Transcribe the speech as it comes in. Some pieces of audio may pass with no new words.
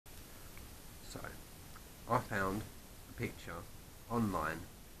I found a picture online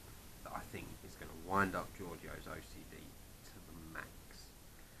that I think is going to wind up Giorgio's OCD to the max.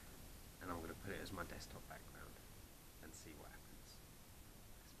 And I'm going to put it as my desktop background and see what happens.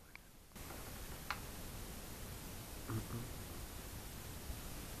 Let's find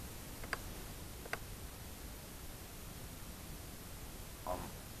out.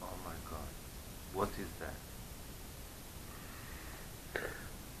 Oh my god. What is that?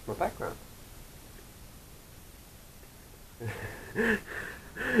 My background.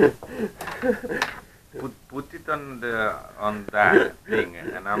 Put it on that thing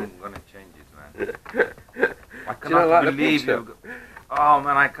and I'm gonna change it, man. I Do you not cannot like the believe picture? you. Oh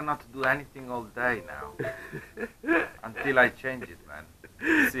man, I cannot do anything all day now. Until I change it, man.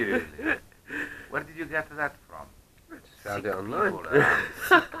 Seriously. Where did you get that from? Found Sick it online. people around.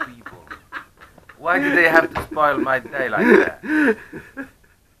 Sick people. Why do they have to spoil my day like that?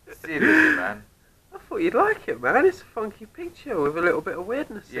 Seriously, man. I thought you'd like it, man. It's a funky picture with a little bit of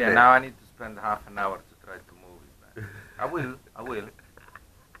weirdness in Yeah, it. now I need to spend half an hour to try to move it, man. I will.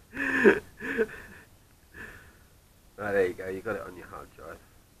 Oh, there you go. You got it on your hard drive.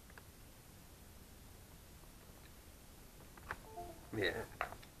 Yeah.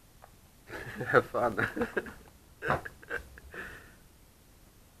 Have fun.